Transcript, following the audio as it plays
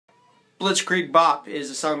Blitzkrieg Bop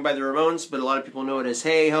is a song by the Ramones, but a lot of people know it as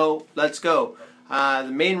Hey Ho, Let's Go.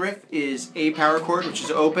 The main riff is A power chord, which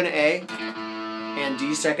is open A, and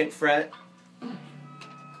D second fret,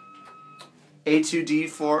 A2,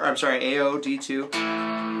 D4, I'm sorry, AO, D2,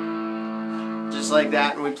 just like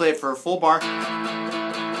that, and we play it for a full bar,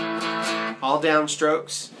 all down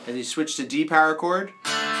strokes, and you switch to D power chord,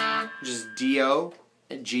 which is DO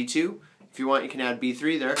and G2. If you want, you can add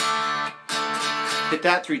B3 there. Hit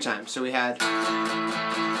that 3 times. So we had,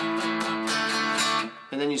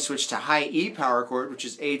 and then you switch to high E power chord, which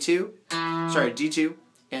is A2, sorry, D2,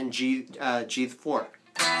 and G4.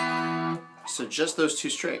 So just those 2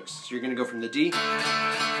 strings. So you're going to go from the D, like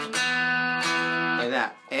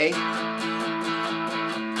that, A,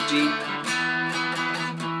 D.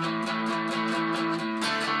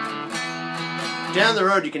 Down the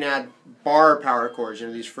road you can add bar power chords,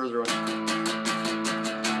 these further ones.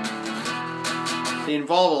 They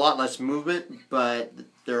involve a lot less movement, but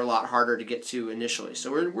they're a lot harder to get to initially.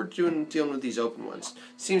 So we're dealing with these open ones.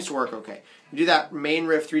 Seems to work okay. You do that main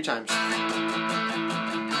riff 3 times. 3, 7,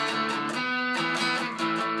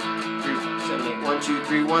 8. 1, 2,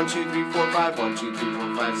 3, 1, 2, 3, 4, 5. 1, 2, 3,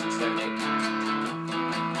 4, 5, 6, 7,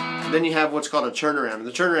 8. Then you have what's called a turnaround. And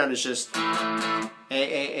the turnaround is just A,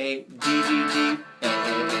 D, D, D, A,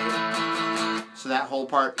 A. So that whole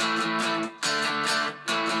part.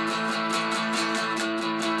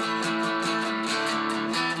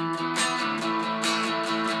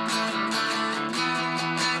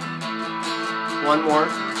 One more.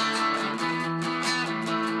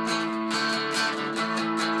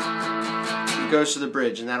 It goes to the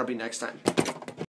bridge, and that'll be next time.